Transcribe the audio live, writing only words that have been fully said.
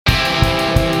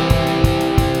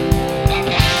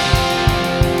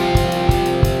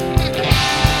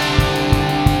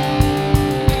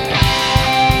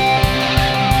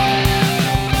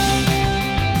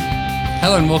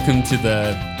and welcome to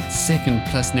the Second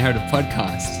Plus Narrative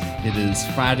Podcast. It is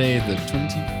Friday the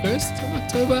 21st of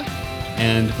October,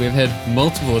 and we've had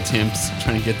multiple attempts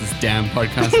trying to get this damn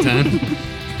podcast done.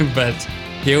 But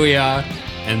here we are,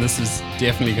 and this is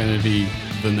definitely going to be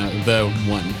the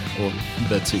one or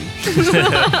the two.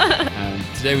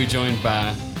 Today we're joined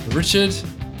by Richard.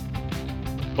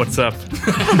 What's up?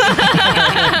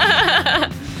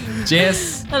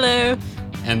 Jess. Hello.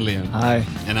 And Liam. Hi.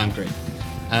 And I'm Greg.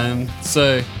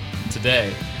 So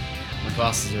today, my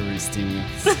glasses are really steaming.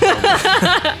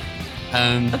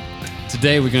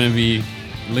 Today we're going to be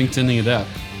LinkedIning it up,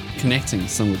 connecting,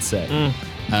 some would say.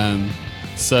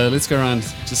 So let's go around,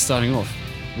 just starting off.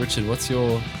 Richard, what's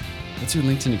your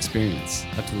LinkedIn experience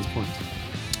up to this point?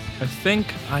 I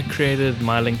think I created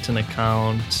my LinkedIn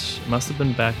account, it must have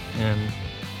been back in,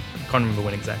 I can't remember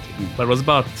when exactly, but it was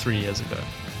about 3 years ago.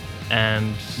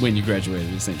 And when you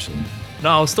graduated, essentially. No,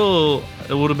 I was still,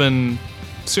 it would have been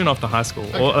soon after high school,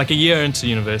 or like a year into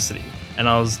university. And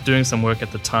I was doing some work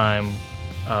at the time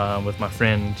with my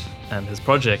friend and his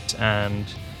project, and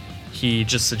he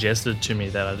just suggested to me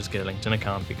that I just get a LinkedIn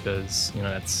account because, you know,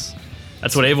 that's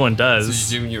what everyone does.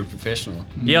 So you're doing, you're a professional.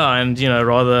 Yeah, and, you know,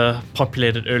 rather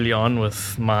populate it early on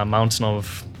with my mountain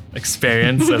of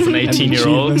experience as an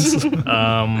 18-year-old.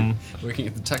 Working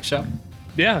at the tuck shop?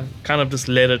 Yeah, kind of just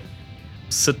let it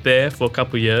sit there for a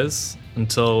couple of years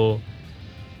until,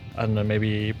 I don't know,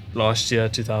 maybe last year,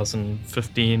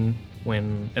 2015,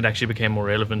 when it actually became more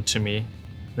relevant to me.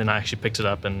 Then I actually picked it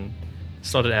up and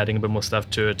started adding a bit more stuff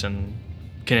to it and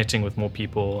connecting with more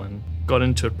people and got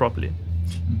into it properly.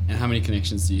 And how many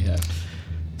connections do you have?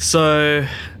 So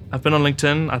I've been on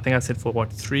LinkedIn, I think I said for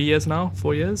 4 years now,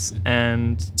 4 years.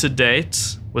 And to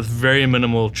date, with very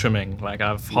minimal trimming, like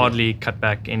I've hardly cut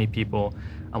back any people.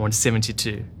 I'm on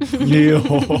 72.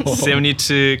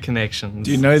 72 connections.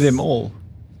 Do you know them all?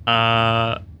 No.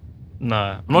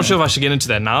 I'm not sure if I should get into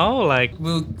that now. Like,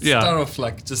 We'll start off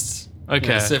like just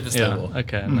surface level.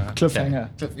 Okay. No. Cliffhanger.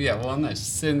 Yeah, well, no,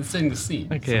 just setting the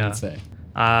scene. Okay, I yeah. would say.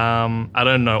 I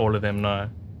don't know all of them, no.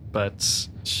 But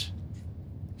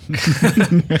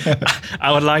I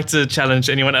would like to challenge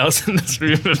anyone else in this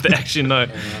room if they actually know.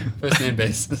 First name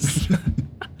basis.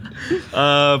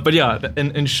 But yeah,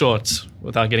 in short,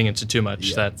 without getting into too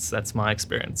much, that's my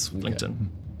experience with LinkedIn.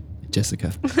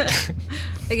 Jessica.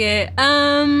 Okay.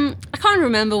 I can't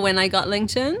remember when I got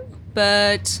LinkedIn,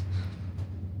 but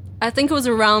I think it was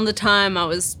around the time I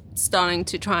was starting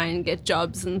to try and get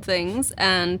jobs and things,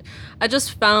 and I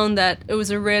just found that it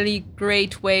was a really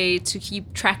great way to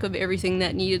keep track of everything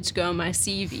that needed to go on my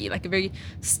CV, like a very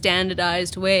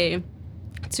standardized way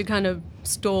to kind of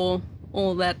store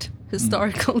all that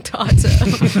historical data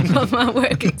of my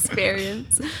work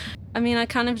experience. I mean, I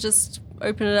kind of just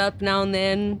open it up now and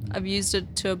then. I've used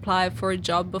it to apply for a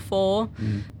job before.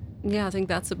 Yeah, I think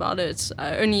that's about it.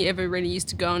 I only ever really used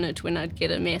to go on it when I'd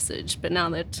get a message, but now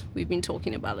that we've been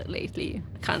talking about it lately,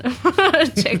 I kind of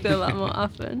check it a lot more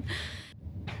often.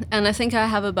 And I think I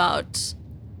have about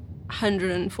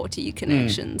 140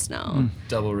 connections now.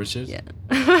 Double Richard. Yeah.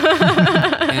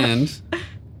 And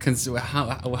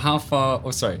how far,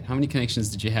 how many connections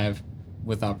did you have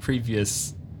with our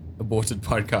previous aborted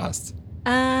podcast?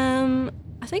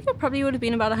 I think it probably would have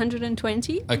been about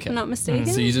 120, if I'm not mistaken.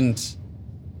 So you didn't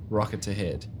rocket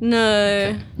ahead?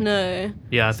 No.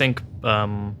 Yeah, I think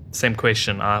same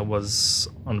question. I was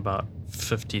on about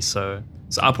 50, so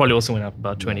I probably also went up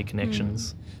about 20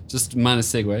 connections. Just minor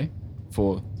segue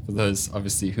for those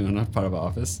obviously who are not part of our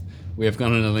office. We have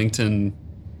gone on a LinkedIn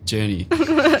journey.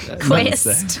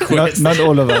 Quest. Not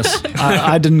all of us.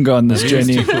 I didn't go on this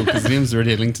journey. It's too cool because Liam's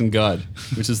already a LinkedIn god,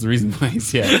 which is the reason why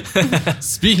he's here.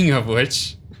 Speaking of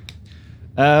which,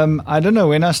 I don't know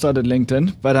when I started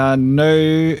LinkedIn, but I know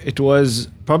it was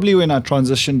probably when I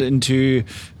transitioned into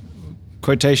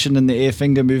quotation in the air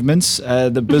finger movements,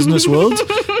 the business world.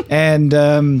 And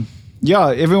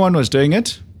everyone was doing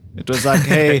it. It was like,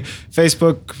 hey,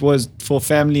 Facebook was for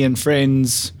family and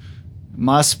friends.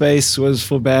 MySpace was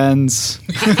for bands.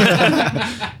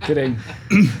 Kidding.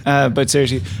 But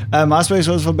seriously, MySpace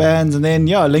was for bands. And then,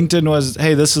 LinkedIn was,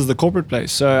 hey, this is the corporate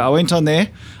place. So I went on there.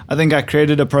 I think I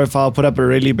created a profile, put up a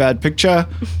really bad picture,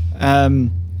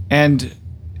 and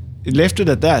left it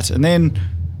at that. And then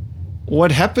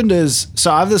what happened is,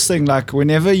 so I have this thing, like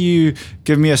whenever you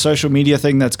give me a social media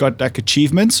thing that's got like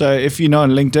achievements. So if you know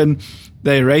on LinkedIn,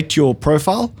 they rate your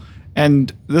profile.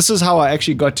 And this is how I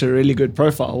actually got to a really good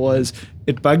profile. Was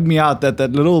it bugged me out that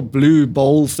little blue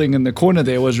bowl thing in the corner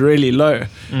there was really low.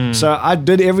 So I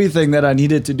did everything that I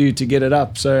needed to do to get it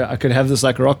up so I could have this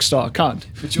like rock star account.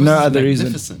 but no other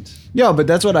reason. Yeah, but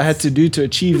that's what I had to do to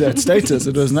achieve that status.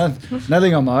 It was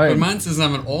nothing on my But own. mine says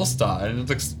I'm an all-star, and it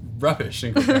looks rubbish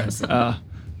in comparison.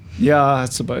 Yeah, I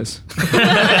suppose.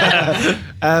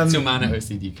 It's your minor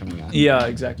OCD coming out. Yeah,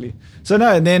 exactly. So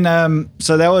no, and then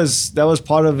so that was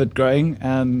part of it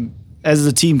growing. As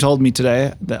the team told me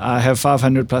today, that I have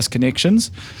 500 plus connections.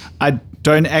 I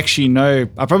don't actually know.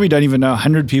 I probably don't even know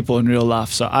 100 people in real life,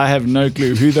 so I have no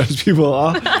clue who those people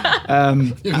are.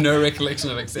 You have no recollection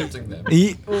of accepting them.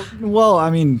 Well, I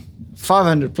mean,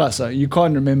 500 plus. So you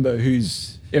can't remember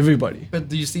who's everybody.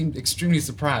 But you seemed extremely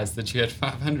surprised that you had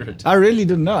 500. I really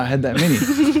didn't know I had that many.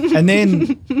 And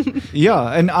then,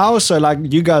 yeah, and I also, like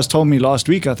you guys told me last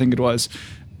week, I think it was,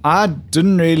 I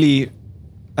didn't really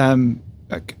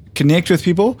connect with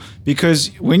people, because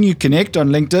when you connect on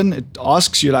LinkedIn, it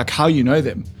asks you like how you know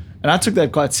them. And I took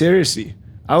that quite seriously.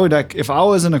 I would, like, if I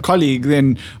wasn't a colleague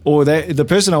then, or the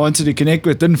person I wanted to connect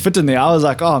with didn't fit in there, I was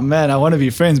like, oh man, I want to be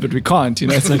friends, but we can't, you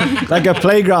know. It's like a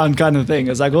playground kind of thing.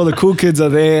 It's like all the cool kids are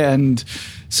there, and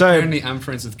so Apparently I'm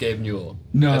friends with Gabe Newell.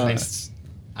 No. At least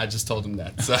I just told him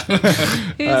that. So Who's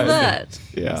that?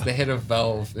 yeah. It's the head of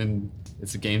Valve, and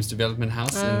it's a games development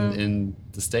house in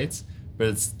the States, but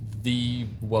it's the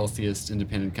wealthiest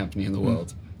independent company in the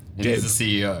world. And Gabe. he's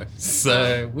the CEO.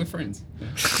 So we're friends. We'll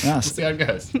Nice. see how it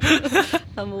goes.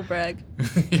 Humble brag.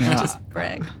 Yeah. Just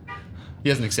brag. He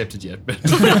hasn't accepted yet, but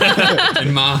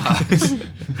in my heart.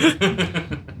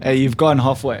 Hey, you've gone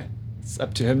halfway. It's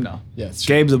up to him now. Yeah, it's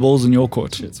true. Gabe, the ball's in your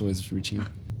court. It's always reaching.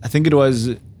 I think it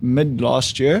was mid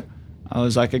last year. I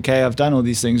was like, okay, I've done all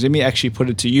these things. Let me actually put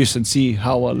it to use and see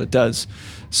how well it does.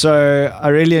 So I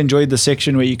really enjoyed the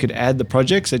section where you could add the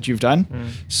projects that you've done.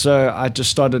 So I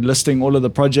just started listing all of the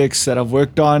projects that I've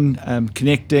worked on,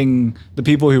 connecting the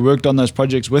people who worked on those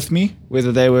projects with me,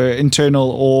 whether they were internal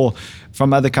or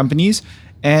from other companies,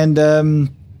 and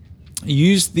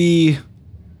used the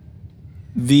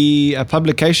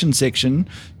publication section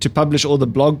to publish all the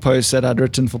blog posts that I'd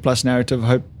written for Plus Narrative,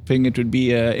 hoping it would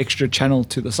be an extra channel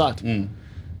to the site.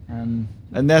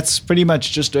 And that's pretty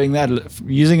much just doing that,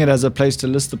 using it as a place to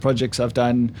list the projects I've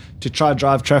done, to try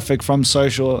drive traffic from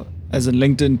social, as in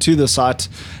LinkedIn, to the site,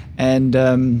 and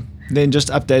then just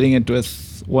updating it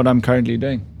with what I'm currently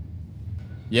doing.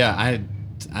 Yeah,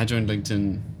 I joined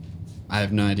LinkedIn, I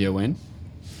have no idea when.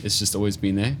 It's just always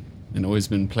been there and always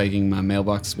been plaguing my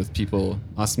mailbox with people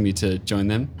asking me to join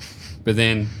them. But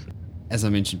then, as I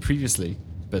mentioned previously,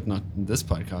 but not in this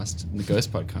podcast, in the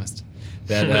Ghost podcast,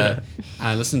 that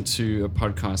I listened to a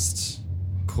podcast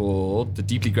called the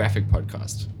Deeply Graphic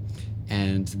Podcast.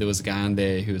 And there was a guy on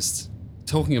there who was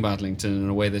talking about LinkedIn in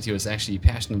a way that he was actually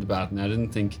passionate about. And I didn't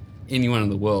think anyone in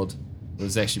the world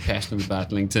was actually passionate about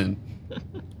LinkedIn.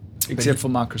 Except for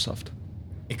Microsoft.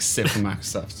 Except for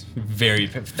Microsoft. Very,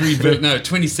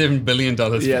 $27 billion.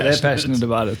 Yeah, they're passionate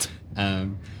about it.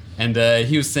 And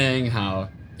he was saying how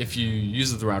if you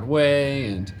use it the right way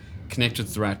and connect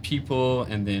with the right people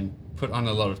and then put on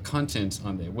a lot of content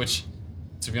on there, which,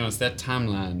 to be honest, that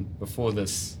timeline before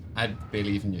this, I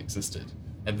barely even knew existed,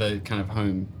 at the kind of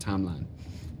home timeline.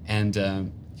 And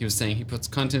he was saying he puts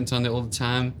content on there all the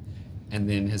time, and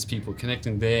then has people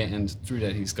connecting there, and through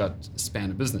that he's got a span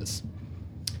of business.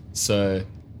 So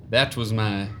that was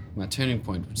my turning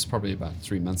point, which is probably about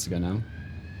 3 months ago now,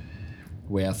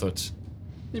 where I thought,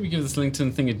 let me give this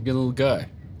LinkedIn thing a little go,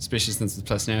 especially since the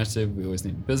Plus Narrative, we always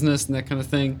need business and that kind of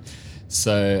thing.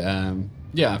 So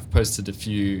yeah, I've posted a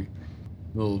few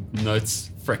little notes.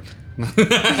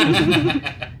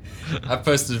 I've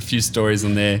posted a few stories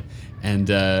on there and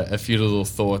a few little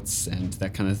thoughts and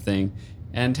that kind of thing,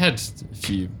 and had a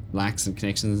few likes and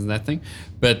connections and that thing.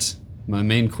 But my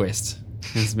main quest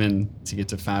has been to get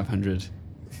to 500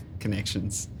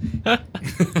 connections.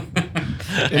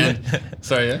 And,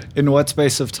 sorry, yeah? In what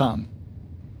space of time?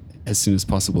 As soon as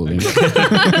possible, then.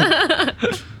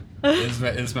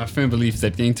 It's my firm belief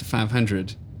that getting to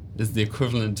 500 is the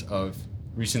equivalent of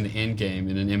reaching the end game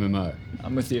in an MMO.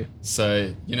 I'm with you.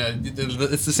 So,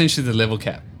 it's essentially the level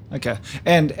cap. Okay.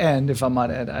 And if I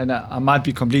might add, and I might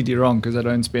be completely wrong because I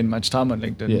don't spend much time on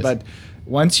LinkedIn, Yes. but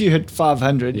once you hit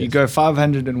 500, you go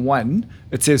 501,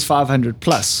 it says 500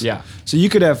 plus. Yeah. So you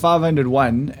could have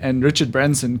 501 and Richard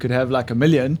Branson could have like 1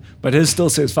 million, but his still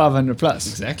says 500 plus.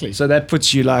 Exactly. So that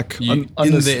puts you like on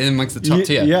in this, there amongst the top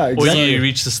tier. Yeah, Or exactly. you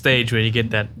reach the stage where you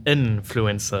get that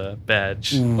influencer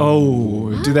badge.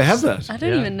 Oh, do they have that? I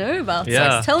don't Yeah. even know about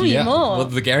Yeah. this. Tell me Yeah. more. Well,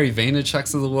 the Gary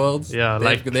Vaynerchuks of the world. Yeah,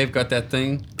 they've got that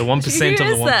thing. The 1% Who of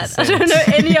the is 1%. that? I don't know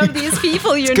any of these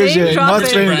people. You're 'cause name you're not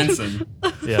dropping. friends. Branson.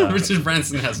 Yeah. Richard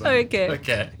Branson has one. Okay.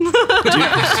 Okay.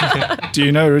 Do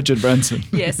you know Richard Branson?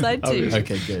 Yes, I do.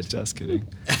 Okay, good. Just kidding.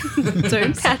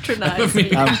 Don't patronize me.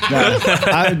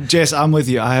 Jess, I'm with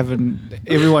you. I haven't.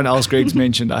 Everyone else Greg's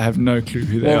mentioned, I have no clue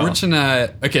who they Well, are. Rich and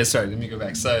okay, sorry, let me go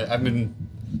back. So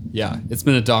it's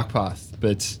been a dark path,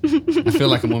 but I feel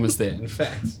like I'm almost there. In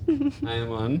fact, I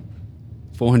am on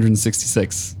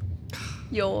 466.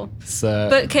 So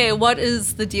But okay, what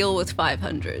is the deal with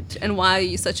 500, and why are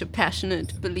you such a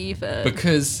passionate believer?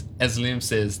 because, as Liam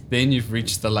says, then you've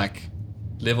reached the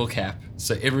level cap.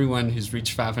 So everyone who's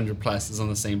reached 500 plus is on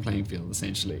the same playing field,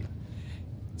 essentially.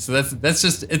 So that's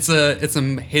just it's a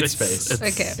headspace It's-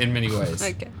 Okay. in many ways.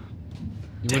 Okay.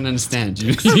 You wouldn't understand.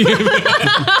 You're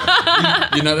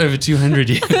not over 200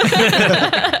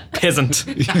 yet. Peasant.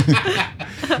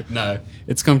 No,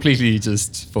 it's completely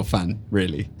just for fun,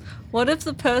 really. What if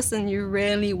the person you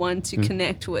really want to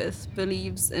connect with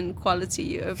believes in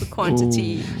quality over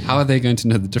quantity? How are they going to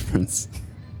know the difference?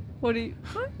 What do you?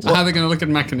 How are they going to look at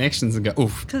my connections and go,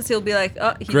 oof? Because he'll be like,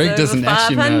 oh, he's Greg over doesn't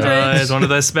actually know. 500. He's one of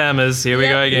those spammers. Here we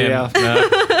go again. Yeah.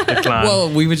 No, decline. Well,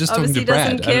 we were just Obviously, talking to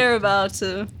Brad. doesn't care about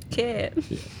care.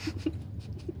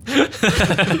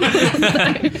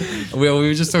 Well, we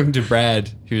were just talking to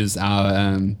Brad, who's our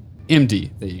MD.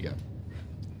 There you go.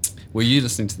 Were you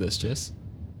listening to this, Jess?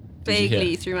 Did you hear?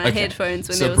 Vaguely through my Okay. headphones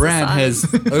when So there was Brad a sign.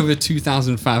 has over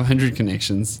 2,500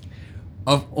 connections,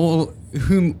 of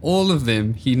whom all of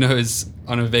them he knows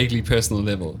on a vaguely personal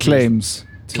level. Claims.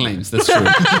 Claims, that's true.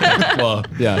 Well,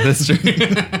 yeah, that's true.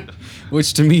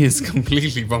 Which to me is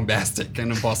completely bombastic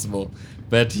and impossible.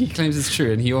 But he claims it's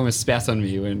true, and he almost spat on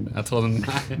me when I told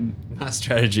him my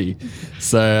strategy.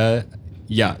 So,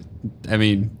 yeah, I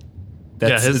mean,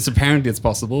 it's apparently it's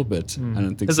possible, but I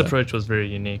don't think His so. approach was very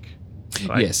unique.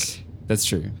 Yes, that's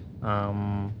true.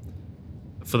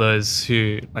 For those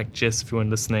who, like Jess, if you weren't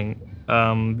listening,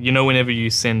 whenever you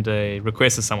send a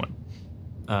request to someone,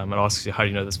 it asks you, how do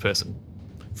you know this person?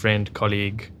 Friend,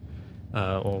 colleague,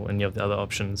 or any of the other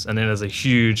options. And then there's a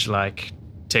huge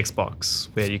text box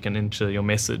where you can enter your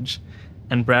message.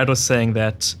 And Brad was saying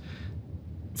that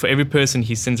for every person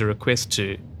he sends a request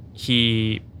to,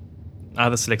 he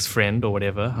either selects friend or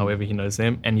whatever, however he knows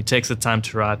them, and he takes the time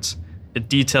to write a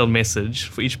detailed message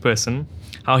for each person,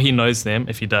 how he knows them,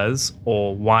 if he does,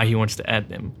 or why he wants to add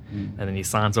them. And then he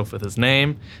signs off with his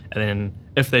name. And then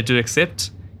if they do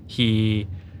accept, he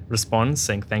responds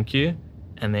saying thank you.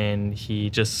 And then he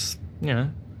just,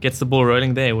 gets the ball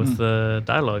rolling there with the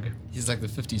dialogue. He's like the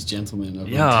 50s gentleman. Of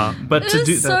Yeah, but to It's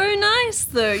do so that, nice,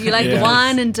 though. You Yes.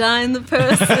 wine and dine the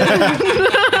person.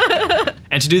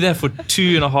 and to do that for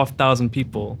 2,500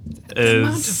 people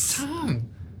amount is of time.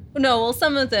 No, well,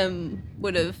 some of them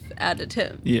would have added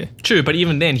him. Yeah. true. But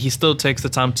even then, he still takes the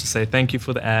time to say thank you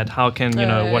for the ad. How can Oh,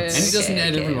 And he what's doesn't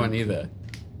add okay. everyone either.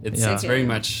 It's Yeah. very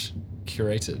much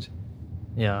curated.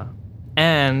 yeah.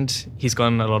 And he's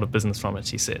gotten a lot of business from it,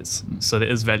 he says. So there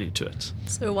is value to it.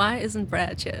 So why isn't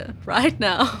Brad here right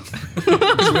now?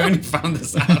 Because we only found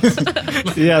this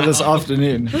out. Yeah, this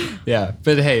afternoon. Yeah,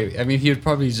 but hey, I mean, he would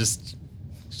probably just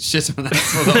shit on us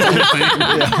for the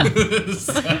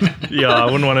whole thing. Yeah, I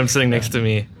wouldn't want him sitting next to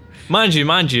me. Mind you,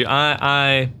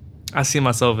 I see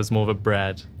myself as more of a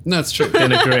Brad No, it's true.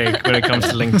 than a Greg when it comes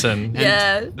to LinkedIn. And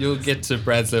Yeah. you'll get to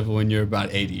Brad's level when you're about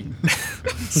 80.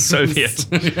 Soviet.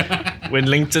 When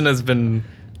LinkedIn has been,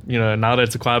 now that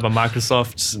it's acquired by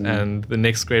Microsoft and the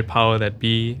next great power that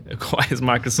be acquires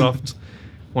Microsoft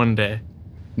one day.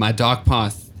 My dark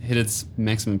path hit its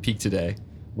maximum peak today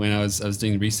when I was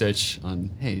doing research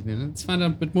on, hey, let's find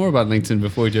out a bit more about LinkedIn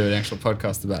before we do an actual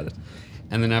podcast about it.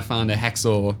 And then I found a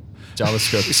hacksaw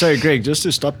JavaScript. Sorry, Greg, just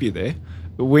to stop you there.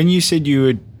 When you said you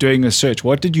were doing a search,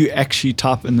 what did you actually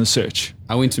type in the search?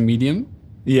 I went to Medium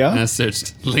and I Yeah?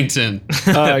 searched LinkedIn.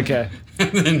 Oh, okay.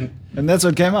 And then, And that's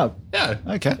what came up. yeah.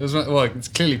 Okay. It was, well, it's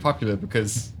clearly popular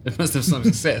because it must have some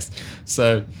success.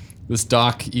 So this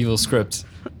dark, evil script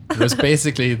was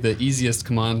basically the easiest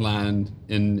command line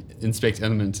in Inspect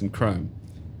Element in Chrome.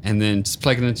 And then just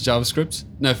plug it into JavaScript.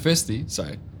 No, firstly,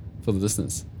 sorry, for the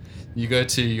listeners. You go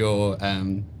to your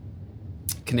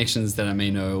connections that I may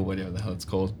know, or whatever the hell it's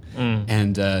called,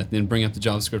 and then bring up the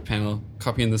JavaScript panel,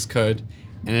 copy in this code,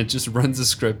 and it just runs a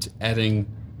script adding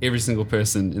every single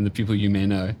person in the people you may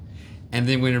know. And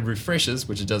then when it refreshes,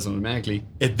 which it does automatically,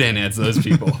 it then adds those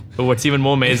people. But what's even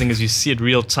more amazing is you see it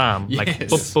real time. Like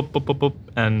Yes. boop, boop, boop, boop, boop,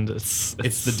 and it's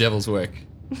It's the devil's work.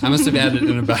 I must have added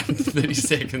in about 30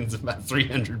 seconds about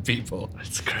 300 people.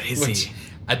 It's crazy. Which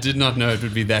I did not know it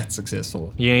would be that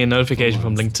successful. You get a notification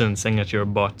from once. LinkedIn saying that you're a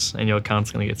bot and your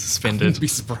account's going to get I'd suspended. be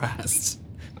surprised.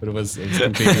 But it was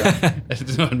completely I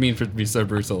did not mean for it to be so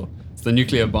brutal. It's the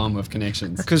nuclear bomb of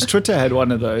connections. Because Twitter had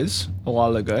one of those a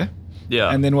while ago.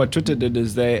 Yeah. And then what Twitter did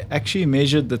is they actually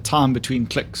measured the time between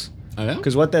clicks. Oh, yeah?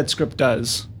 Because what that script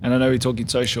does, and I know we're talking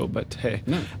social, but hey,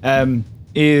 No.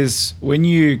 is when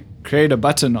you create a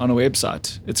button on a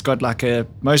website, it's got like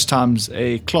most times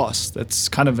a class that's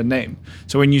kind of a name.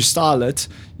 So when you style it,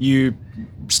 you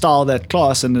style that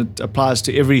class and it applies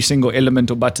to every single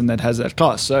element or button that has that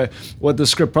class. So what the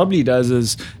script probably does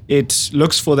is it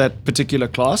looks for that particular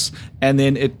class and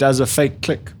then it does a fake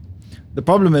click. The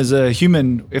problem is a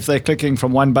human, if they're clicking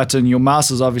from one button, your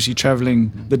mouse is obviously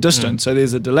traveling the distance, so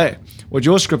there's a delay. What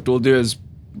your script will do is,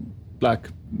 like,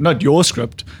 not your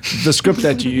script, the script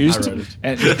that you used. I wrote it.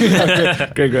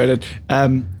 And Greg wrote it.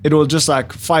 It will just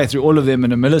like fire through all of them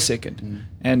in a millisecond.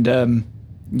 And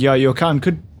yeah, your account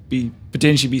could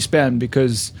potentially be spammed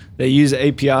because they use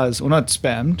APIs, or not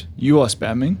spammed, you are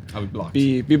spamming. I'll be blocked.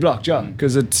 Be blocked, yeah.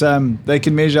 Because it's they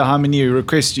can measure how many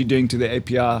requests you're doing to the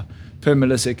API per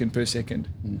millisecond per second.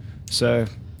 So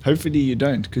hopefully you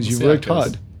don't, because you've see how it worked goes.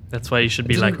 hard. That's why you should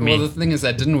be Didn't- like me. Well, the thing is,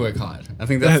 I didn't work hard. I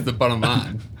think that's the bottom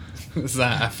line. Is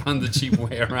that I found the cheap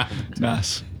way around.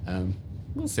 Nice.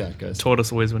 We'll see how it goes.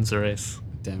 Tortoise always wins the race.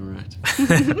 Damn right.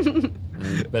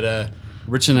 But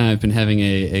Rich and I have been having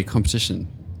a competition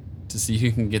to see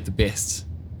who can get the best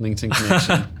LinkedIn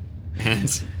connection.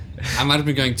 And I might have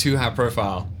been going too high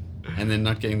profile and then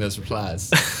not getting those replies.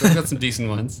 So I've got some decent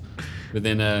ones. But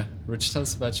then, Rich, tell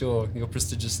us about your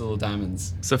prestigious little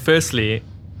diamonds. So firstly,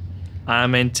 I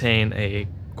maintain a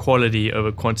quality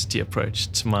over quantity approach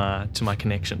to my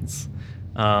connections.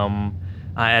 I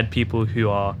add people who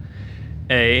are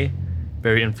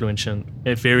very influential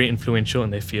in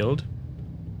their field.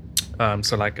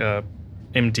 So like a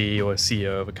MD or a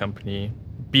CEO of a company.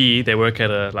 B, they work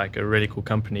at a really cool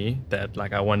company that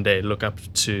like I one day look up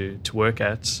to work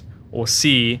at. Or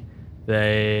C,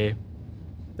 they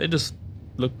just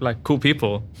look like cool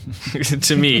people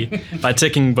to me by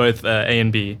ticking both A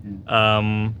and B.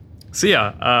 So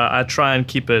yeah, I try and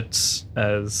keep it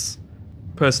as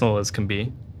personal as can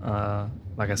be.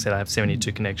 Like I said, I have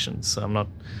 72 connections, so I'm not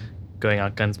going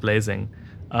out guns blazing.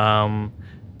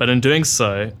 But in doing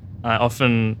so, I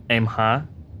often aim high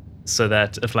so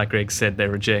that if, like Greg said, they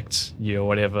reject you or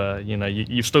whatever,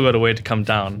 you've still got a way to come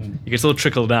down. You can still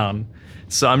trickle down.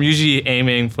 So I'm usually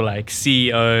aiming for like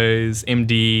CEOs,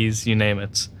 MDs, you name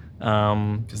it.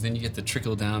 Because then you get the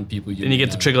trickle down people. Then you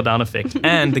get the trickle down effect.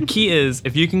 And the key is,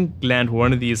 if you can land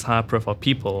one of these high profile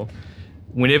people,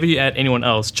 whenever you add anyone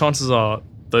else, chances are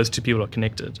those two people are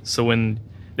connected. So when,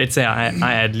 let's say I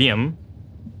add Liam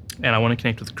and I want to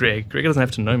connect with Greg doesn't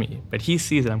have to know me, but he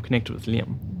sees that I'm connected with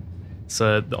Liam.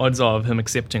 So the odds are of him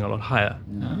accepting are a lot higher.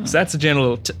 So that's a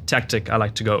general tactic I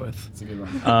like to go with. That's a good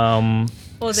one.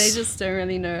 Or they just don't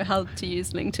really know how to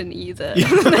use LinkedIn either. They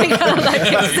kind of like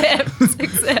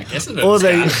accept. Guess it is. Or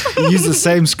they use the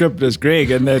same script as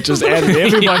Greg and they're just adding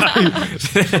everybody.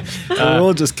 We're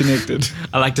all just connected.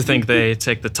 I like to think they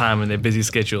take the time in their busy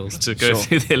schedules to go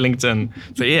through their LinkedIn.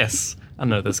 So yes, I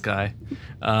know this guy.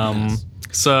 Nice.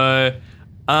 So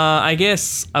I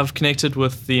guess I've connected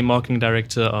with the marketing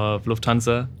director of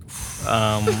Lufthansa.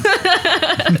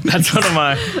 That's one of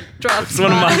my Drops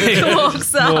one of by, my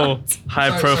walks out. more high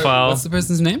Sorry, profile. what's the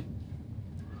person's name?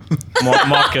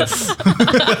 Marcus.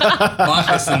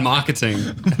 Marcus in marketing.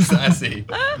 I see.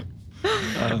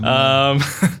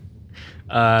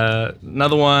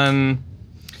 Another one,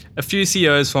 a few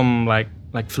CEOs from like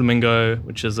Flamingo,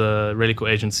 which is a really cool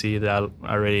agency that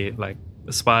I really like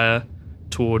aspire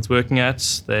towards working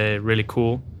at. They're really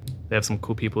cool. They have some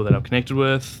cool people that I've connected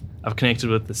with. I've connected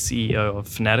with the CEO of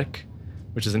Fnatic,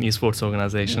 which is an esports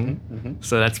organization.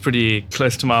 So that's pretty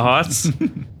close to my heart.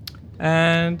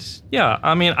 And yeah,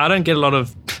 I mean, I don't get a lot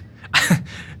of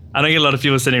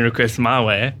people sending requests my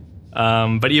way.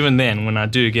 But even then, when I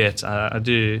do get, I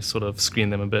do sort of screen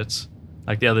them a bit.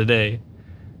 Like the other day,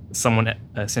 someone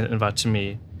sent an invite to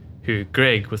me who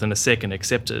Greg within a second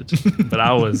accepted, but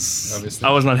I was Obviously.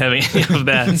 I was not having any of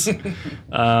that.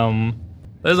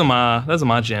 Those are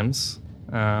my gems.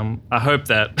 I hope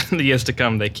that in the years to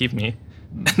come they keep me.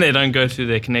 They don't go through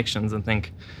their connections and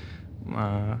think,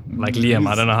 like Liam,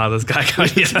 I don't know how this guy got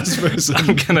here.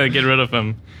 I'm gonna get rid of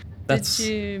him. Did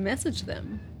you message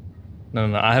them?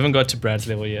 No, I haven't got to Brad's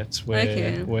level yet, where I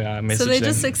messaged So they them.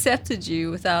 just accepted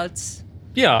you without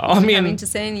Yeah, I mean, having to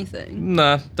say anything.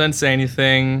 no, don't say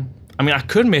anything. I mean, I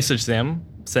could message them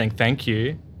saying thank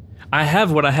you.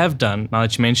 What I have done, now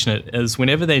that you mention it, is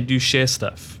whenever they do share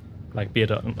stuff, like be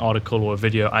it an article or a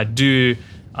video, I do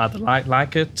either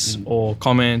like it or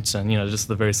comment, and just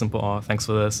the very simple, oh, thanks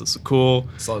for this, it's cool.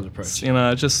 Solid approach.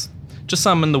 Just Just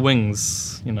so I'm in the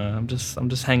wings, you know. I'm just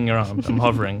hanging around. I'm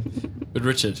hovering. But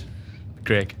Richard,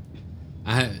 Greg.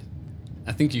 I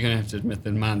think you're gonna have to admit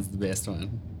that mine's the best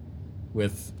one,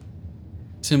 with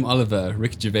Tim Oliver,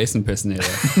 Ricky Gervais impersonator.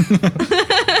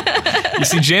 You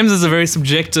see, James is a very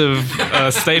subjective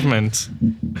statement.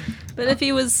 But if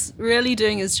he was really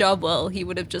doing his job well, he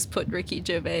would have just put Ricky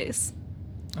Gervais.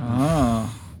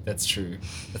 Ah. That's true.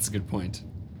 That's a good point.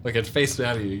 Like at face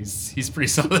value, he's pretty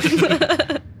solid.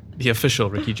 The official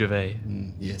Ricky Gervais.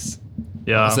 Yes.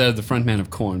 Yeah. Also the front man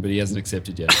of Korn, but he hasn't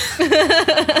accepted yet. So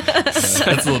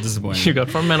that's a little disappointing. You got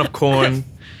frontman of Korn,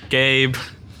 Gabe,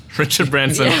 Richard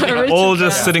Branson, Yeah, Richard all just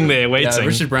Branson. sitting there waiting. Yeah,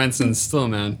 Richard Branson's still,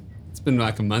 man. It's been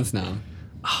like a month now.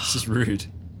 It's just rude.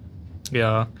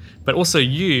 Yeah. But also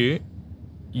you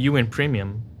went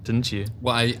premium, didn't you?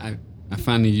 Well, I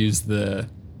finally used the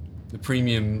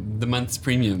premium, the month's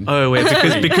premium. Oh wait,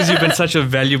 because you've been such a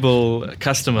valuable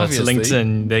customer Obviously. to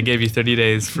LinkedIn, they gave you 30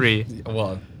 days free.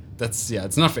 Well,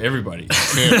 it's not for everybody. Not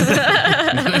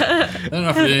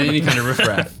for any kind of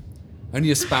riffraff.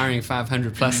 Only aspiring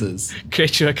 500 pluses.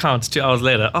 Create your account 2 hours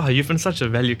later. Oh, you've been such a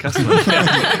valued customer.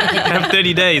 Have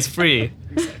 30 days free.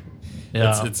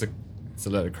 Yeah. It's a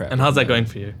load of crap. And how's that going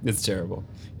for you? It's terrible.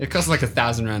 It costs like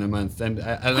 1,000 rand a month, and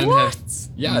I don't have.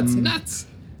 Yeah, it's nuts.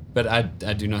 But I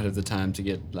do not have the time to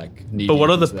get like. But what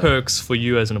are the into that. perks for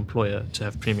you as an employer to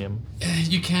have premium?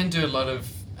 You can do a lot of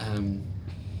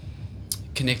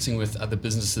connecting with other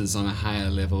businesses on a higher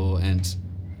level, and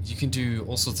you can do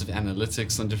all sorts of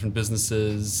analytics on different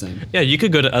businesses. And Yeah, you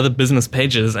could go to other business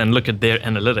pages and look at their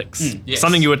analytics. yes.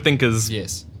 Something you would think is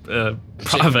yes,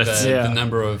 private. checking Yeah. the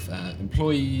number of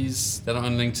employees that are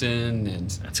on LinkedIn, and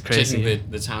That's crazy. checking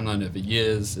the timeline over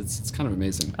years. It's kind of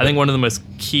amazing. I think one of the most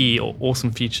key or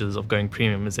awesome features of going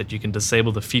premium is that you can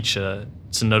disable the feature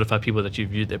to notify people that you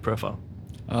viewed their profile.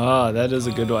 Ah, that is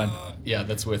a good one. Yeah,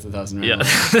 that's worth 1,000 rand. Yeah, a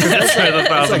month. that's right.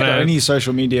 It's like the only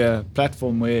social media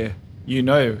platform where you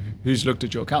know who's looked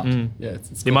at your account. Yeah,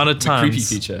 it's The amount of called the creepy times-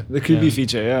 feature. The creepy Yeah.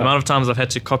 feature, The yeah. amount of times I've had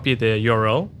to copy their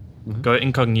URL, go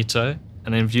incognito,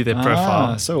 and then view their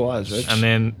profile. Ah, so wise, Rich. And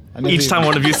then I never each time I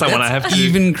want to view someone, I have to.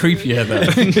 Even creepier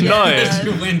though. No.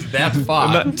 You went that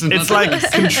far. No, it's like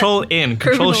Control N, Control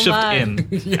Criminal Shift mind.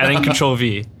 N, and then Control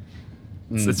V.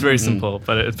 So it's very simple,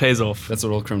 but it pays off. That's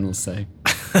what all criminals say.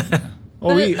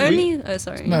 Or But it only. Oh,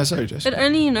 sorry. No, sorry, Josh. It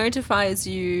only notifies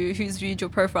you who's viewed your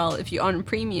profile if you're on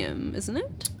premium, isn't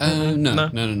it?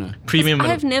 No. Premium. I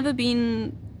have never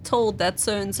been told that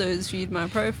so and so has viewed my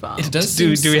profile. It does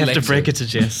do seem we have to selective. break it to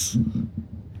Jess?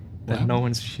 That What? no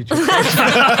one's viewed your profile.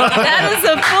 That is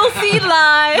a filthy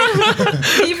lie.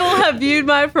 People have viewed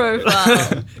my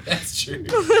profile. That's true.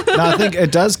 No, I think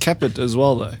it does cap it as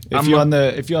well, though. If you're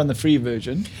on the free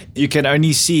version, you can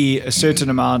only see a certain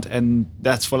amount, and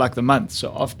that's for like the month.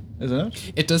 So often, isn't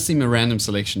it? It does seem a random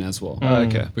selection as well. Oh,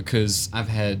 okay. Because I've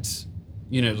had,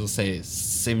 it'll say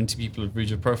 70 people have viewed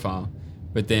your profile,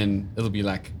 but then it'll be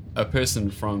like a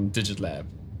person from DigitLab.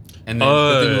 And then,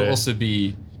 but then it'll also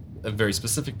be a very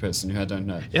specific person who I don't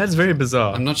know. Yeah, it's very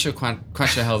bizarre. I'm not sure quite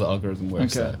sure how the algorithm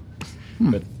works Okay.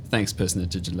 though. But thanks, person at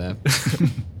DigitLab.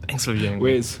 Thanks for viewing.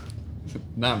 Where's?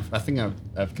 No, I think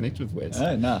I've connected with Wes.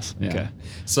 Oh, nice. Yeah. Okay.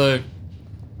 So,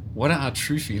 what are our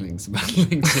true feelings about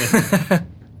LinkedIn?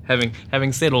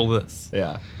 Having said all this,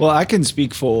 Yeah. Well, I can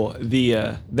speak for the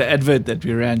advert that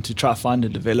we ran to try find a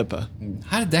developer.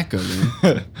 How did that go,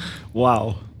 Liam?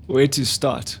 Wow, where to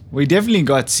start? We definitely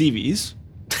got CVs.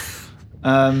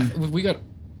 We got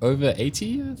over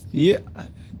 80.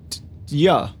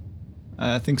 Yeah,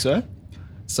 I think so.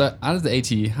 So, out of the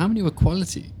 80, how many were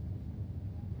quality?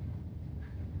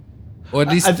 Or at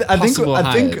least I possible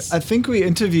hires? think we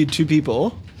interviewed 2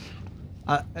 people,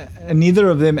 and neither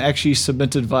of them actually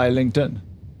submitted via LinkedIn.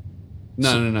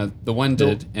 No. The one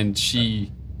did, and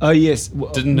she. Oh yes,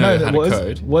 Didn't know how to was,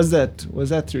 code. Was that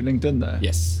through LinkedIn though?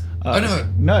 Yes.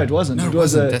 No, it wasn't. No, it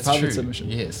was a That's private true. submission.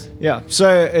 Yes. Yeah,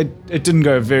 so it didn't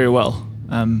go very well.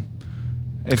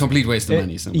 A complete waste of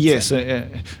money. Some would Yes, say.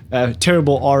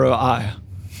 terrible ROI.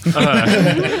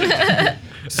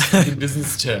 In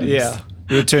business terms. Yeah,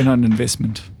 return on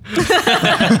investment.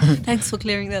 Thanks for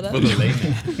clearing that up. For the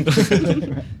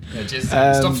layman. Yeah, just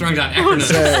stop throwing down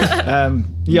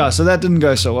acronyms. So that didn't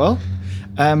go so well.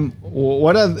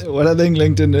 What I think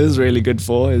LinkedIn is really good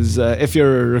for is if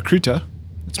you're a recruiter,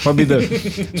 it's probably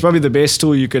the best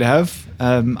tool you could have.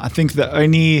 I think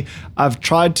I've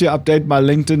tried to update my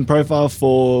LinkedIn profile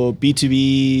for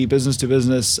B2B, business to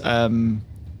business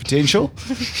potential,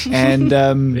 and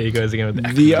there you go again with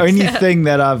the the only thing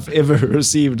that I've ever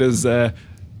received is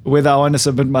whether I want to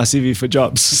submit my CV for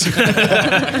jobs.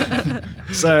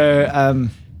 So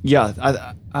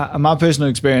my personal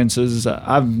experience is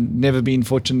I've never been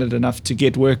fortunate enough to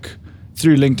get work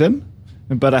through LinkedIn,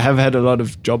 but I have had a lot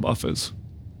of job offers.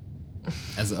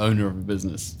 As the owner of a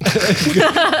business.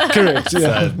 Correct.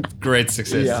 Yeah. So great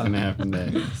success Yeah. is going to happen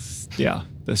there. Yeah,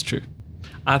 that's true.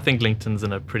 I think LinkedIn's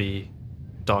in a pretty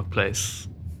dark place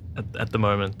at the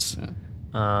moment.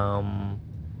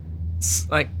 It's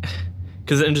like,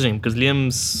 because it's interesting, because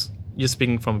you're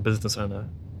speaking from a business owner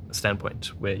standpoint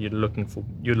where you're looking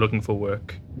for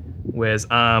work, whereas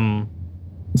I'm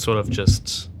sort of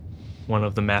just one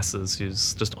of the masses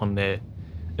who's just on there.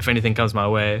 If anything comes my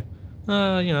way,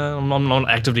 I'm not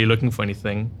actively looking for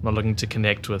anything. I'm not looking to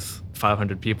connect with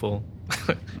 500 people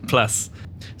plus.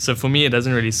 So for me, it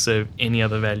doesn't really serve any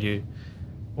other value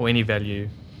or any value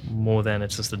more than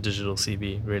it's just a digital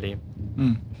CV, really.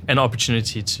 An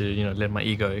opportunity to, let my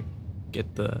ego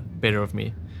get the better of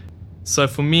me. So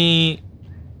for me,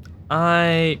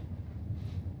 I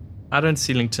don't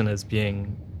see LinkedIn as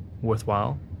being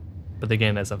worthwhile. But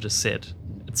again, as I've just said,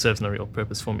 it serves no real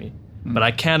purpose for me. But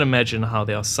I can imagine how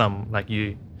there are some like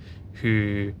you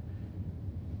who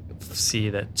see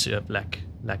that to have lack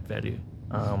value.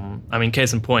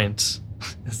 Case in point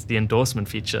is the endorsement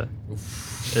feature.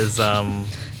 Is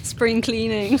Spring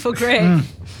cleaning for Greg.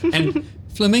 And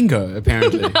flamingo,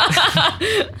 apparently.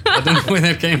 I don't know where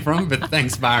that came from, but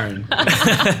thanks, Byron.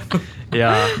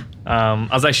 yeah. I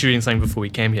was actually reading something before we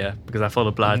came here because I felt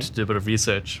obliged to do a bit of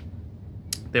research.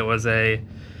 There was a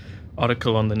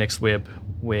article on the Next Web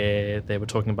where they were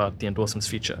talking about the endorsements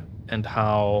feature and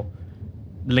how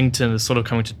LinkedIn is sort of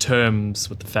coming to terms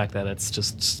with the fact that it's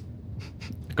just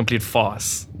a complete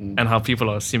farce and how people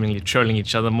are seemingly trolling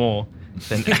each other more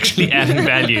than actually adding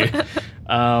value.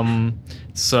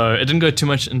 So it didn't go too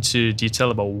much into detail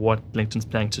about what LinkedIn's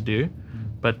planning to do,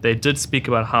 but they did speak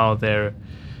about how they're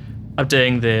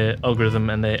updating their algorithm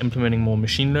and they're implementing more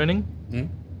machine learning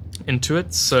into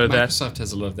it, so that Microsoft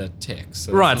has a lot of that tech.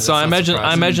 So right. that's So I not imagine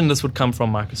surprising. this would come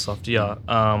from Microsoft. Yeah.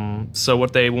 So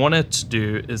what they wanted to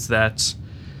do is that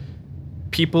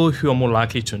people who are more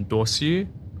likely to endorse you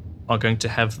are going to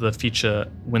have the feature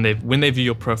when they view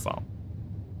your profile.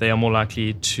 They are more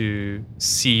likely to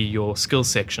see your skills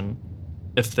section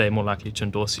if they're more likely to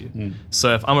endorse you.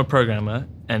 So if I'm a programmer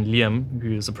and Liam,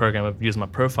 who is a programmer, views my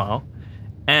profile,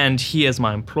 and he as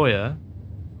my employer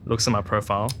looks at my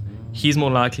profile, he's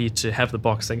more likely to have the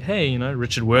box saying, hey,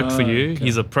 Richard worked for you. Okay.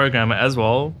 He's a programmer as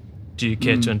well. Do you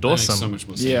care to That endorse makes so him? much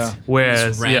more sense. Yeah.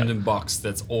 Whereas, This random box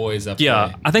that's always up Yeah,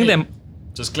 there. I think Hey, them.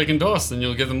 just click endorse and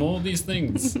you'll give them all these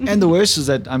things. And the worst is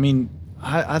that,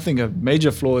 I think a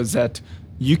major flaw is that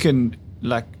you can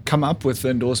come up with the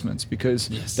endorsements, because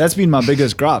Yes. that's been my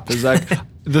biggest gripe is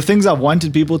the things I've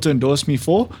wanted people to endorse me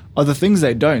for are the things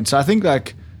they don't. So I think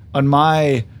on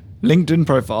my LinkedIn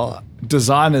profile,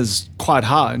 design is quite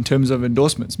high in terms of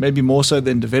endorsements, maybe more so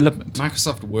than development.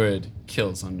 Microsoft Word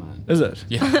kills on mine. Is it?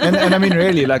 Yeah. And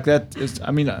really, that is,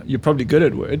 you're probably good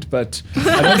at Word, but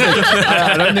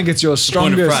I don't think it's your Point of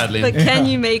strongest. pride, Liam. But can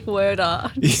you make word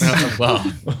art?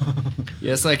 Well,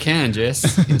 yes, I can,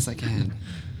 Jess. Yes, I can.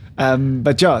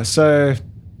 But yeah, so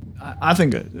I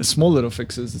think a small little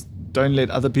fix is don't let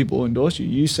other people endorse you.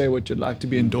 You say what you'd like to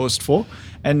be endorsed for.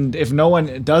 And if no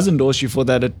one does endorse you for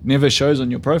that, it never shows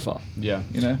on your profile. Yeah.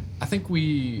 I think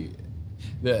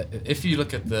if you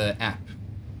look at the app,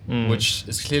 which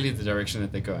is clearly the direction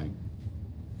that they're going,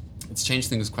 it's changed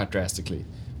things quite drastically,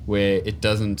 where it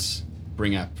doesn't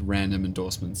bring up random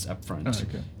endorsements up front. Oh,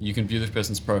 okay. You can view this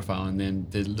person's profile and then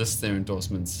they list their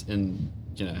endorsements in,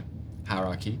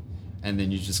 hierarchy, and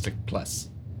then you just click plus.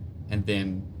 And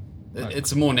then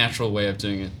it's a more natural way of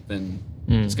doing it than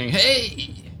just going,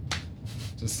 hey!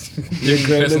 Just giving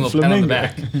great personal at pat on the Flamingo.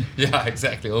 back. Yeah,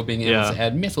 exactly. Or being able Yeah. to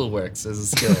add Metalworks as a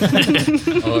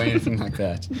skill or anything like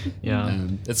that. Yeah.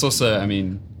 It's also,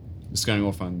 just going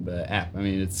off on the app.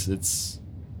 It's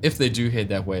if they do head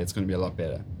that way, it's going to be a lot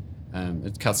better.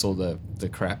 It cuts all the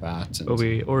crap out. And But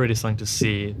we're already starting to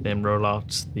see them roll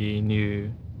out the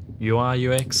new UI,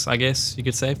 UX, I guess you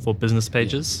could say, for business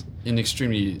pages. in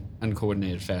extremely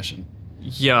uncoordinated fashion.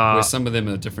 Yeah. Where some of them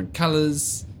are different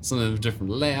colors, some of them are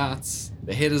different layouts,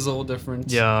 the header's all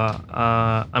different. Yeah,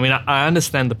 I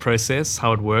understand the process,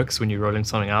 how it works when you're rolling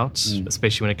something out,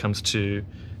 especially when it comes to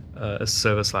a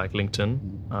service like LinkedIn.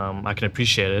 I can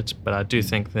appreciate it, but I do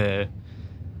think they're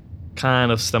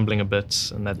kind of stumbling a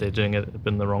bit and that they're doing it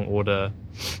in the wrong order,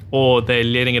 or they're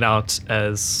letting it out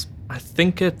as, I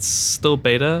think it's still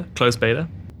beta, closed beta,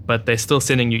 but they're still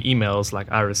sending you emails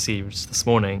like I received this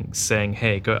morning saying,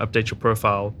 hey, go update your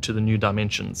profile to the new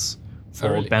dimensions for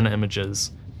Oh, really? banner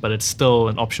images, but it's still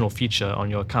an optional feature on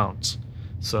your account.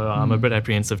 So I'm a bit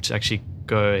apprehensive to actually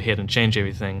go ahead and change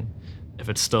everything if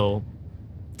it's still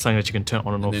something that you can turn on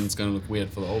and And off. then it's going to look weird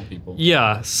for the old people.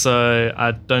 Yeah, so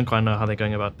I don't quite know how they're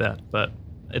going about that, but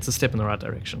it's a step in the right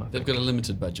direction, I They've think. got a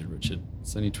limited budget, Richard.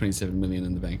 It's only 27 million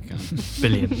in the bank account.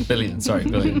 Billion. Billion, sorry,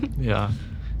 billion. Yeah,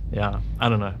 I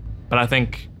don't know. But I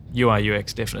think UI,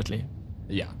 UX definitely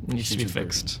Yeah. needs to be huge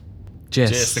improvement. fixed.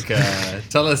 Jess. Jessica,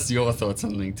 tell us your thoughts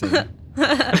on LinkedIn.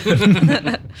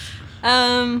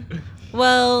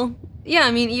 Well, yeah,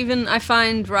 I mean, even I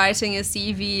find writing a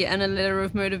CV and a letter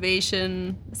of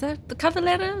motivation, is that the cover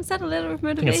letter? Is that a letter of I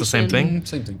motivation? think it's the same thing.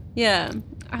 Same thing. Yeah,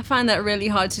 I find that really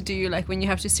hard to do, like when you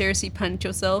have to seriously punch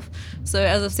yourself. So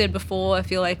as I've said before, I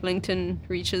feel like LinkedIn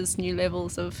reaches new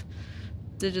levels of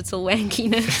digital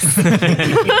wankiness.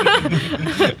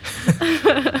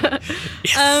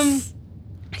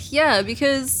 Yeah,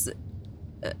 because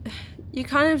you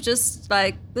kind of just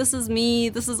like, this is me,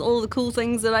 this is all the cool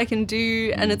things that I can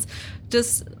do, and it's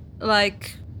just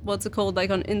like, what's it called, like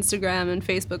on Instagram and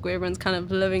Facebook, where everyone's kind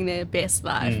of living their best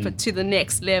life, but to the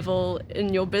next level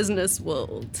in your business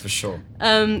world. For sure.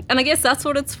 And I guess that's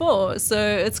what it's for. So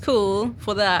it's cool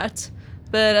for that.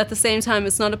 But at the same time,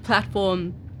 it's not a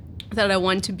platform that I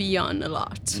want to be on a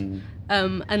lot.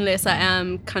 Unless I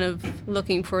am kind of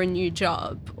looking for a new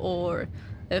job, or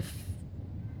if,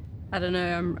 I don't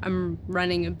know, I'm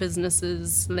running a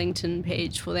business's LinkedIn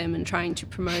page for them and trying to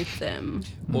promote them.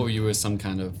 Or you were some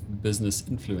kind of business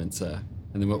influencer,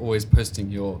 and then we're always posting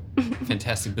your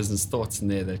fantastic business thoughts in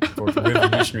there that brought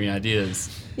revolutionary ideas.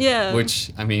 Yeah.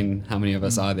 Which, I mean, how many of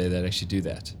us are there that actually do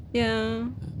that? Yeah.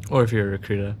 Or if you're a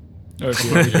recruiter.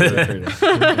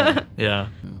 Yeah.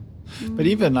 But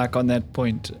even like on that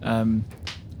point,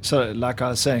 so like I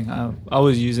was saying, I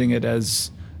was using it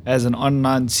as an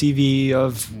online CV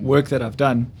of work that I've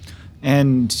done.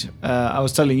 And I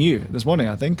was telling you this morning,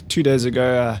 I think 2 days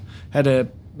ago, had a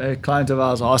client of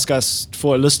ours ask us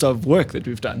for a list of work that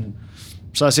we've done.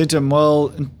 So I said to him,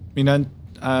 well, you know,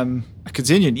 I could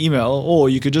send you an email, or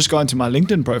you could just go onto my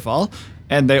LinkedIn profile,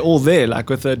 and they're all there, like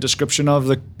with a description of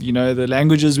the, you know, the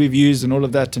languages we've used and all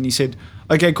of that. And he said,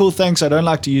 okay, cool, thanks. I don't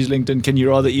like to use LinkedIn. Can you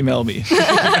rather email me?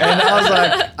 And I was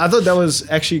like, I thought that was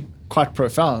actually quite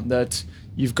profound, that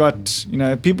you've got, you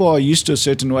know, people are used to a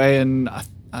certain way, and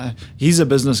he's a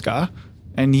business guy,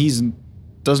 and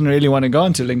doesn't really want to go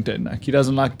onto LinkedIn. Like, he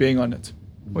doesn't like being on it.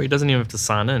 Well, he doesn't even have to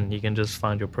sign in. You can just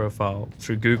find your profile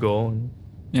through Google and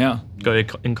Yeah. go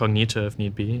incognito if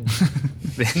need be.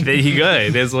 There you go.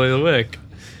 There's all your work.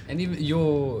 And even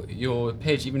your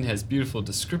page even has beautiful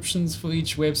descriptions for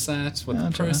each website, what Yeah, the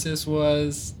true. process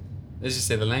was. As you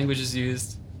say, the language is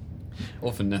used.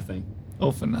 All for nothing.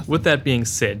 All for nothing. With that being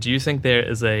said, do you think there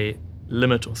is a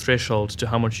limit or threshold to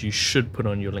how much you should put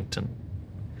on your LinkedIn?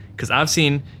 Because I've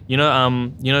seen,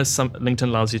 some LinkedIn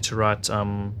allows you to write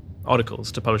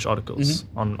articles, to publish articles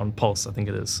on Pulse, I think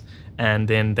it is, and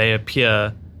then they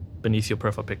appear beneath your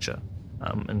profile picture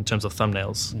in terms of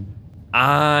thumbnails.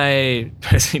 I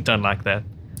personally don't like that.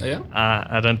 Oh, yeah?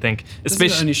 I don't think, Doesn't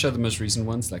it only show the most recent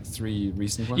ones, like 3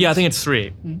 recent ones? yeah, I think it's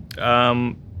 3.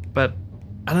 But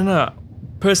I don't know.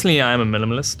 Personally, I am a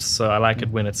minimalist, so I like it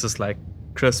when it's just like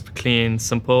crisp, clean,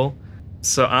 simple.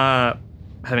 So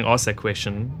having asked that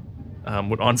question,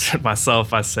 would answer it myself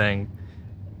by saying,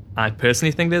 I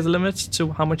personally think there's a limit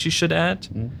to how much you should add.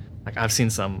 Like, I've seen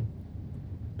some,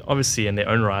 obviously in their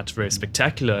own right, very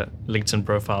spectacular LinkedIn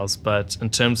profiles, but in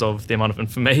terms of the amount of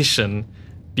information,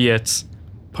 be it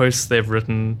posts they've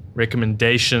written,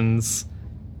 recommendations,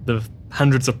 the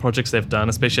hundreds of projects they've done,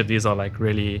 especially if these are like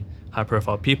really high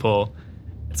profile people,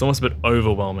 it's almost a bit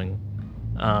overwhelming.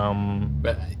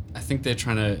 But I think they're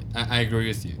trying to... I agree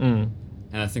with you.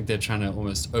 And I think they're trying to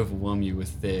almost overwhelm you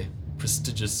with their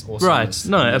prestigious awesomeness.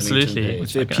 Right. No, on their absolutely. LinkedIn page.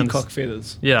 With their I can peacock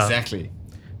feathers. Yeah. Exactly.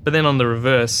 But then on the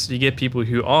reverse, you get people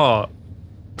who are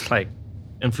like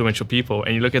influential people,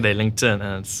 and you look at their LinkedIn,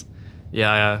 and it's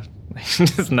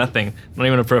there's nothing, not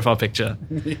even a profile picture.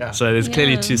 Yeah. So there's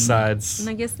clearly Yeah. two sides. And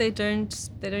I guess they don't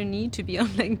need to be on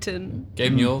LinkedIn.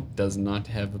 Gabe Newell does not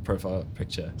have a profile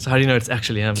picture So how do you know it's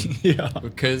actually him? Yeah.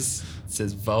 because it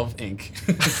says Valve Inc.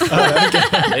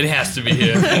 It has to be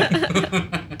here.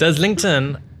 Does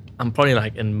LinkedIn, I'm probably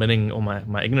like admitting all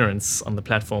my ignorance on the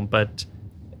platform, but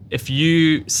if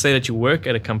you say that you work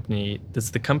at a company,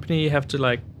 does the company have to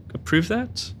like approve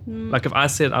that? Like if I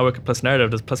said I work at Plus Narrative,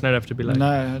 does Plus Narrative have to be like,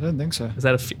 No, I don't think so. is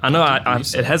that I know believe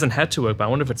so. it hasn't had to work, but I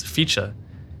wonder if it's a feature.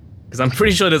 Because I'm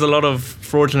pretty sure there's a lot of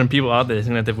fraudulent people out there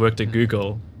saying that they've worked at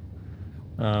Google.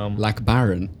 Like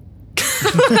Byron.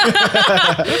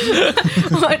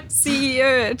 What,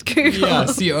 CEO at Google? Yeah,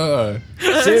 COO.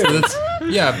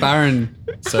 Byron.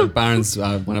 So Byron's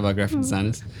one of our graphic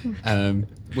designers.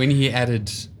 When he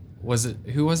added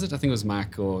who was it? I think it was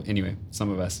Mike, or anyway, some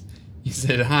of us. He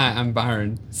said, "Hi, I'm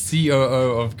Byron,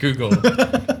 COO of Google,"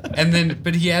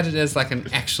 but he added as like an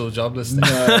actual job listing.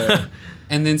 No.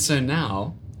 And then so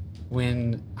now,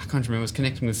 when I can't remember, I was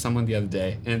connecting with someone the other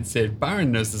day and it said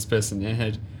Byron knows this person, and it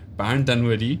had Byron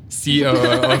Dunwoody, COO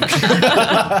of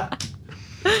Google.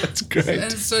 That's great.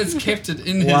 And so it's kept it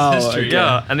in his Wow, history. okay.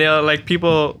 Yeah, and they're like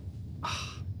people,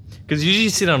 because usually you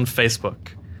see it on Facebook.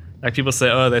 Like people say,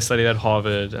 oh, they studied at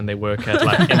Harvard and they work at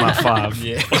like MI5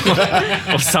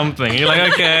 Yeah. or something. You're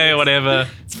like, okay, whatever.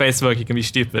 It's Facebook. You can be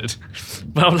stupid.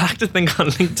 But I would like to think on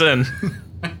LinkedIn,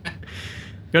 you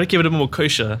got to keep it a bit more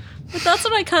kosher. But that's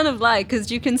what I kind of like,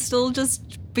 because you can still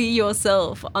just be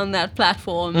yourself on that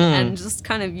platform and just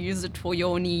kind of use it for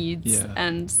your needs Yeah.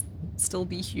 and still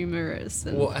be humorous.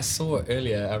 And Well, I saw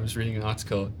earlier, I was reading an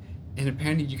article, and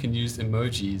apparently you can use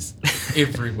emojis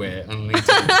everywhere on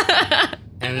LinkedIn.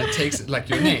 And it takes, like,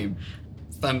 your name,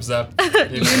 thumbs up,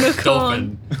 Unicorn.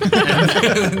 dolphin.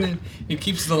 And then it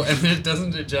keeps it all, and then it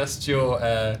doesn't adjust your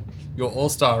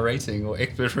all-star rating or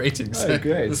expert rating. So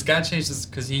great. this guy changed this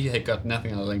because he had got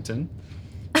nothing on LinkedIn.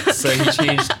 So he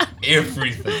changed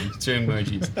everything to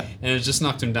emojis. And it just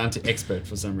knocked him down to expert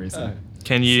for some reason.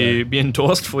 Can you be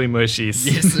endorsed for emojis?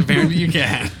 Yes, apparently you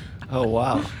can. Oh,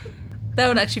 wow. that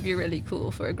would actually be really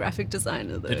cool for a graphic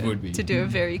designer, though. It would be. To do a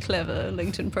very clever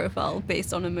LinkedIn profile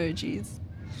based on emojis.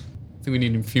 I think we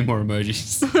need a few more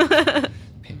emojis.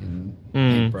 Pen,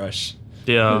 paintbrush.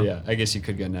 Yeah. But yeah, I guess you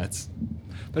could go nuts.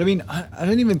 But I mean, I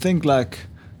don't even think like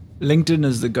LinkedIn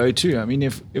is the go-to. I mean,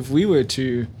 if we were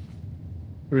to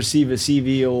receive a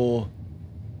CV or,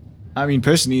 I mean,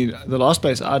 personally, the last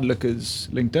place I'd look is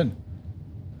LinkedIn.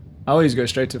 I always go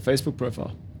straight to Facebook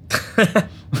profile.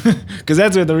 Because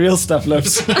that's where the real stuff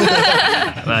lives. No,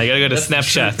 you gotta go to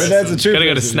Snapchat. But that's the truth. Gotta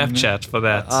go to isn't it? Snapchat for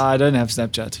that. I don't have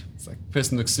Snapchat. It's like,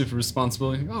 person looks super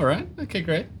responsible. All right, okay,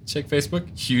 great. Check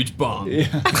Facebook. Huge bomb. Yeah.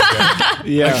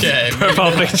 Yeah. Okay.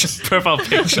 Profile picture. Profile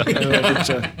picture.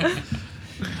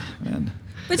 Man.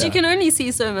 But Yeah. you can only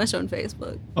see so much on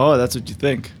Facebook. Oh, that's what you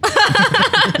think.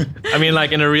 I mean,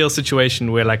 like in a real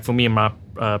situation where, like, for me, my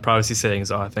privacy settings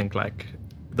are, I think, like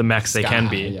the max they can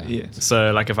Sky, be. yeah. Yes.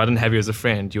 So, like, if I didn't have you as a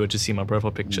friend, you would just see my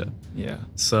profile picture. Yeah.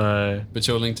 So But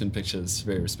your LinkedIn picture is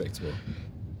very respectable.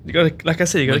 you gotta, like I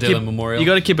said, you Mandela Memorial. you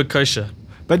gotta keep it kosher.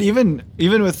 But even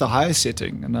with the highest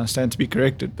setting, and I stand to be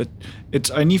corrected, but it's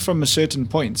only from a certain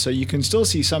point, so you can still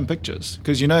see some pictures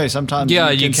because sometimes Yeah,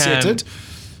 you you can set can. it.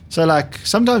 So like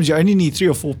sometimes you only need 3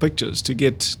 or 4 pictures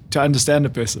to understand a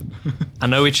person. I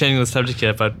know we're changing the subject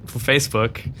here, but for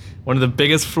Facebook, one of the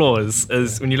biggest flaws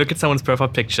is when you look at someone's profile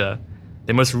picture,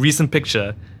 their most recent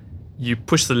picture, you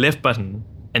push the left button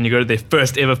and you go to their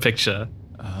first ever picture.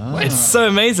 It's so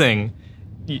amazing.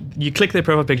 You click their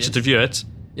profile picture to view it.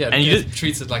 Yeah, and you it just,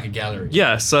 treats it like a gallery.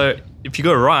 yeah. So if you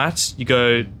go right, you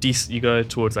go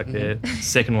towards like their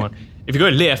second one. If you go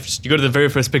left, you go to the very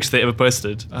first picture they ever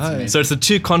posted. Oh. So it's the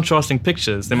 2 contrasting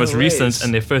pictures, their No most recent ways.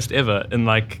 and their first ever, in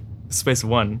like the space of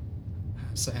one.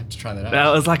 So I have to try that out. That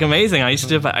was like amazing. I used to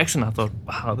do it by accident. I thought,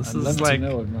 wow, this I'd love is to like,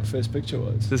 know what my first picture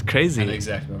was. this is I know crazy.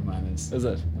 exactly what mine is. Is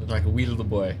it? I look like a wee little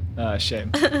boy. Ah, shame.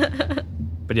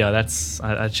 But yeah,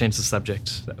 I changed the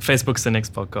subject. Facebook's the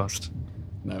next podcast.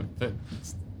 No, but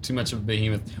it's too much of a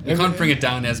behemoth. We can't bring it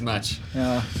down as much.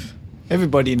 Yeah.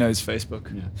 Everybody knows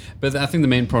Facebook. Yeah. But I think the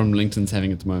main problem LinkedIn's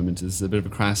having at the moment is a bit of a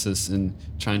crisis in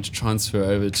trying to transfer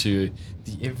over to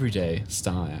the everyday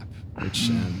style app, which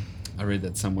I read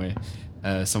that somewhere.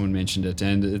 Someone mentioned it,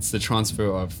 and it's the transfer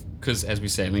of, because as we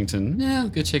say, LinkedIn, yeah, I'll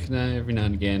go check it out every now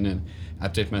and again and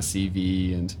update my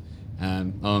CV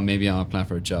and maybe I'll apply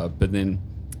for a job. But then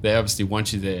they obviously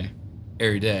want you there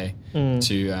every day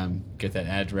to get that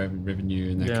ad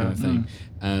revenue and that kind of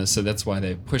thing. So that's why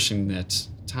they're pushing that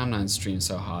timeline stream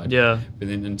so hard. Yeah. But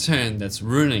then in turn, that's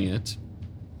ruining it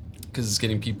because it's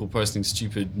getting people posting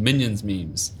stupid Minions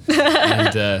memes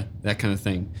and that kind of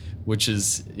thing, which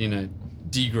is,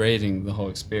 degrading the whole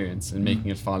experience and making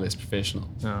it far less professional.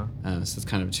 Yeah. So it's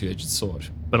kind of a two-edged sword.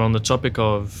 But on the topic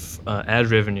of ad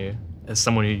revenue, as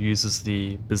someone who uses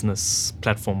the business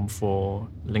platform for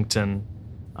LinkedIn,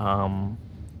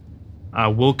 I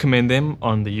will commend them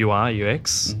on the UI,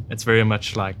 UX. It's very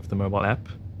much like the mobile app.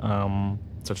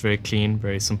 So it's very clean,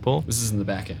 very simple. This is in the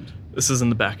back end. This is in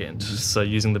the back end, so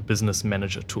using the business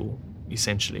manager tool,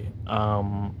 essentially.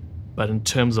 But in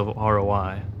terms of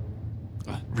ROI,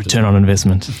 return on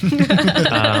investment.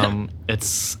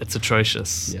 It's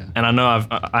atrocious. Yeah. And I know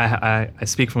I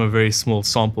speak from a very small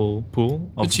sample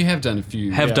pool. But you have done a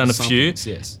few. Done a few. samples,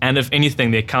 yes. And if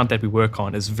anything, the account that we work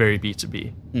on is very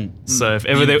B2B. So if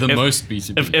ever most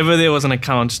B2B. if ever there was an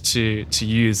account to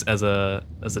use as a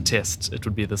test, it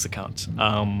would be this account.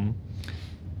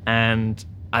 And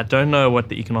I don't know what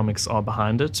the economics are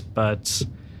behind it, but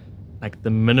like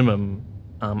the minimum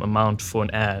amount for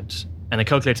an ad, and it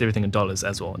calculates everything in dollars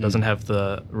as well. It doesn't have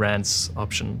the rands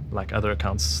option like other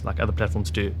accounts, like other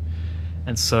platforms do.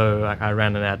 And so I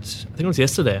ran an ad, I think it was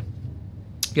yesterday.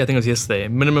 Yeah, I think it was yesterday.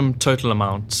 Minimum total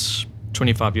amount,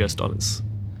 $25,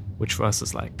 which for us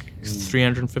is like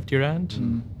 350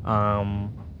 Rand.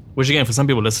 Which again, for some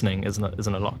people listening, isn't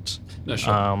a lot. No,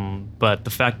 sure. But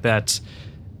the fact that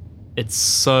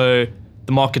the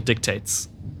market dictates,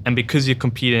 and because you're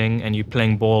competing and you're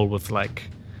playing ball with like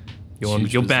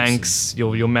your banks,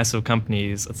 your massive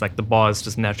companies, it's like the bar is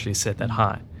just naturally set that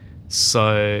high.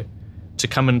 So to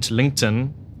come into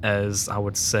LinkedIn as, I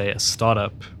would say, a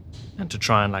startup and to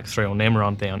try and like throw your name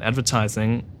around there on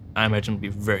advertising, I imagine would be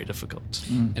very difficult.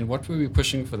 And what were we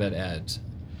pushing for that ad?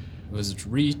 Was it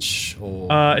reach or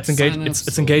it's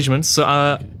engagements.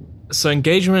 So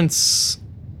engagements,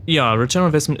 yeah, return on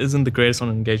investment isn't the greatest on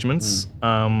engagements.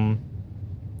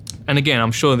 And again,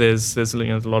 I'm sure there's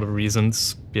a lot of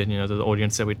reasons, be it, the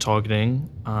audience that we're targeting.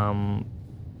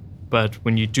 But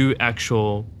when you do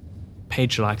actual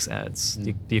page likes ads,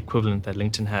 the equivalent that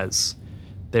LinkedIn has,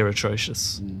 they're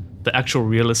atrocious. The actual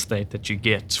real estate that you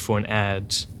get for an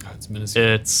ad,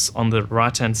 it's on the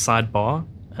right-hand sidebar,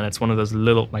 and it's one of those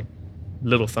little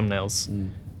thumbnails,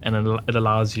 and it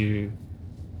allows you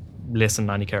less than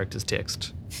 90 characters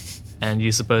text, and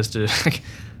you're supposed to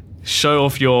show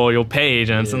off your page,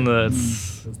 and it's in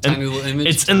tiny little image.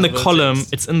 It's in the column.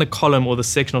 It's in the column or the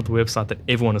section of the website that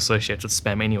everyone associates with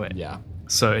spam anyway. Yeah.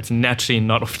 So it's naturally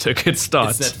not off to a good start.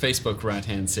 It's that Facebook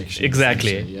right-hand section.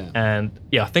 Exactly. Yeah. And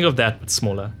yeah, think of that but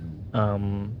smaller.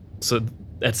 So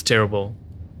that's terrible.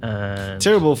 And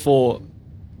Terrible for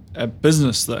a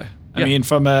business, though. I Yeah. mean,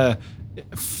 from a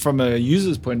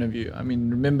user's point of view. I mean,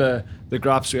 remember the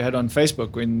gripes we had on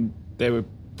Facebook when they were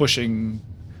pushing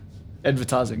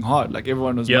advertising hard. Like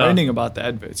everyone was moaning about the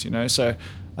adverts, So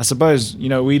I suppose,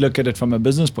 we look at it from a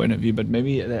business point of view, but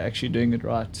maybe they're actually doing it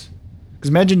right. Because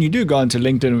imagine you do go onto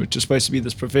LinkedIn, which is supposed to be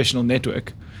this professional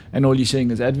network, and all you're seeing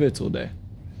is adverts all day.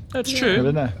 that's I true.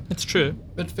 don't know. It's true.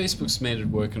 But Facebook's made it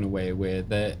work in a way where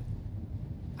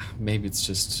maybe it's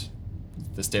just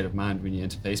the state of mind when you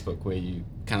enter Facebook where you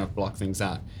kind of block things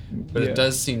out. But it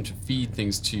does seem to feed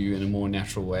things to you in a more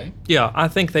natural way. Yeah, I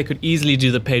think they could easily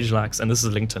do the page likes, and this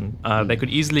is LinkedIn. They could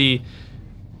easily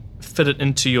fit it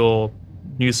into your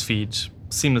newsfeed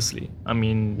seamlessly. I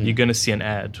mean, you're going to see an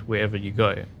ad wherever you go.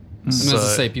 And as I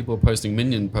say, people are posting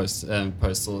minion posts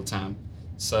all the time.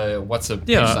 So what's a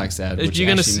page likes ad? Which You're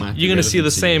going to see the relevant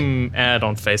to same ad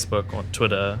on Facebook, on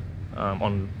Twitter,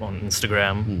 on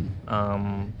Instagram.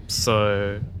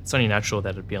 So it's only natural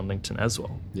that it'd be on LinkedIn as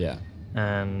well. Yeah.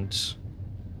 And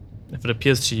if it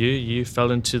appears to you, you fell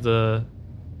into the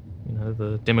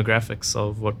demographics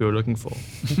of what we were looking for.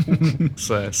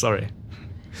 So sorry.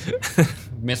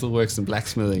 Metalworks and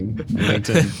blacksmithing on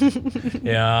LinkedIn.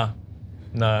 Yeah,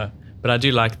 no, but I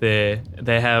do like they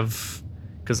have,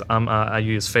 because I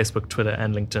use Facebook, Twitter,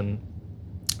 and LinkedIn,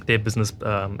 their business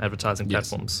advertising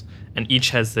platforms, and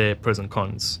each has their pros and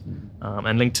cons.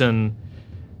 And LinkedIn,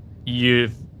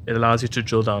 it allows you to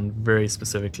drill down very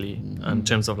specifically in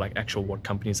terms of like actual what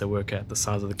companies they work at, the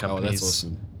size of the companies, Oh, that's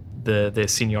awesome. their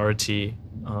seniority,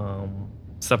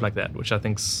 stuff like that, which I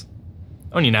think's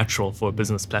only natural for a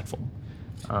business platform.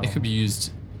 It could be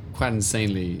used quite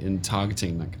insanely in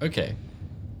targeting. Like, okay,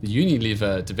 the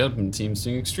Unilever development team's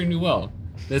doing extremely well.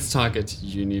 Let's target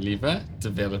Unilever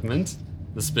development,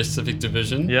 the specific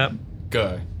division. Yeah.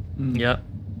 Go. Yeah.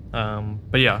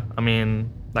 But yeah, I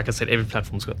mean, like I said, every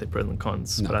platform's got their pros and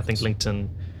cons. No, but I think LinkedIn,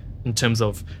 in terms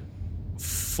of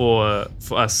for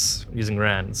us using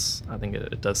Rands, I think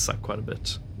it does suck quite a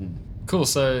bit. Cool.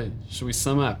 So should we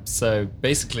sum up? So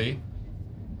basically,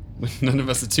 none of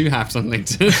us are too hyped on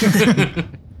LinkedIn.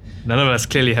 None of us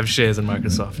clearly have shares in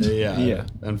Microsoft. Yeah.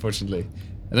 Unfortunately,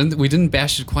 we didn't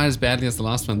bash it quite as badly as the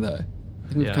last one, though.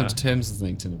 I think we've come to terms with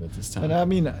LinkedIn a bit this time. And I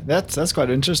mean, that's quite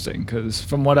interesting because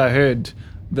from what I heard,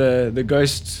 the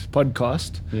Ghost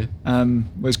podcast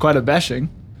was quite a bashing.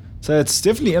 So it's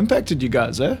definitely impacted you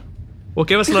guys, eh? Well,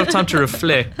 give us a lot of time to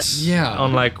reflect Yeah.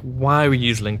 on like why we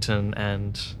use LinkedIn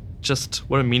and just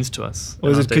what it means to us. Or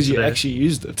is in it our because you day-to-day. actually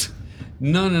used it?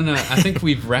 No. I think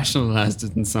we've rationalized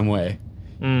it in some way.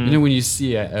 You know, when you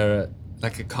see a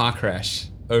car crash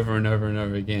over and over and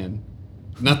over again.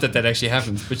 Not that actually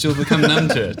happens, but you'll become numb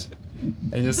to it.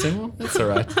 And you'll say, well, that's all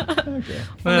right. Okay.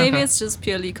 Or maybe it's just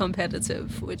purely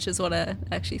competitive, which is what I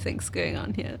actually think's going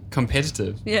on here.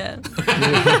 Competitive. Yeah.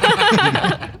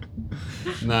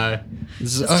 No.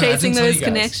 This is, Just I chasing didn't tell those you guys.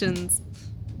 connections.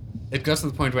 It got to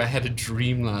the point where I had a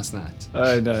dream last night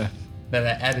Oh no. that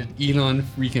I added Elon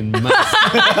freaking Musk.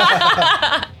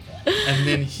 And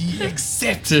then he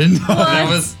accepted.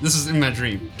 And this was in my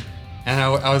dream. And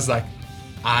I was like,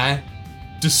 I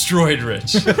destroyed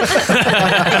Rich. There's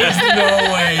no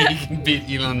way he can beat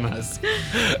Elon Musk.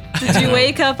 Did you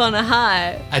wake up on a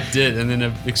high? I did, and then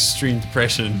an extreme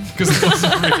depression because it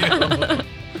wasn't real.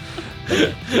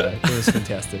 It was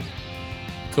fantastic.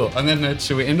 Cool. On that note,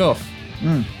 shall we end off?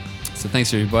 So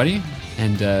thanks everybody,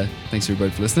 and thanks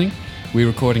everybody for listening. We're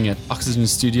recording at Oxygen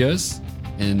Studios,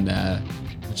 and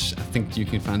which I think you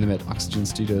can find them at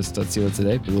oxygenstudios.co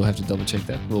today, but we'll have to double check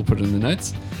that. We'll put it in the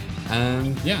notes.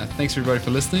 Yeah, thanks everybody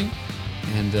for listening,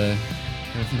 and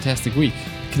have a fantastic week.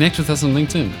 Connect with us on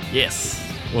LinkedIn, Yes.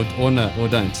 or no, or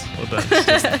don't. Well done.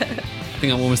 I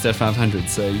think I'm almost at 500,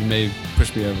 so you may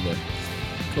push me over there.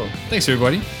 Cool. Thanks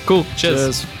everybody. Cool.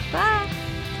 Cheers. Cheers. Bye.